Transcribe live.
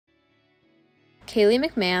Kaylee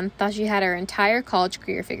McMahon thought she had her entire college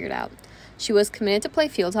career figured out. She was committed to play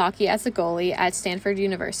field hockey as a goalie at Stanford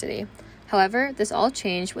University. However, this all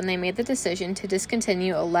changed when they made the decision to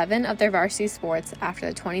discontinue 11 of their varsity sports after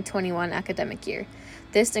the 2021 academic year.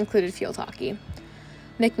 This included field hockey.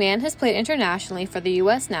 McMahon has played internationally for the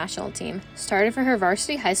U.S. national team, started for her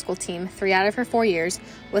varsity high school team 3 out of her 4 years,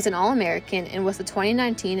 was an All-American, and was the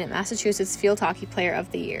 2019 Massachusetts Field Hockey Player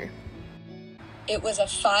of the Year. It was a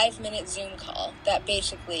 5-minute Zoom call that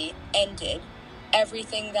basically ended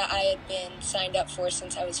everything that I had been signed up for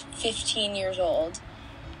since I was 15 years old.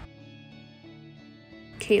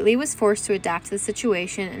 Kaylee was forced to adapt to the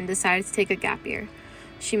situation and decided to take a gap year.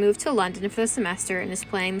 She moved to London for the semester and is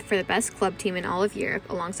playing for the best club team in all of Europe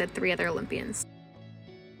alongside 3 other Olympians.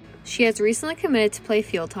 She has recently committed to play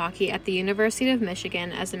field hockey at the University of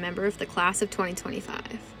Michigan as a member of the class of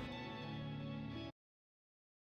 2025.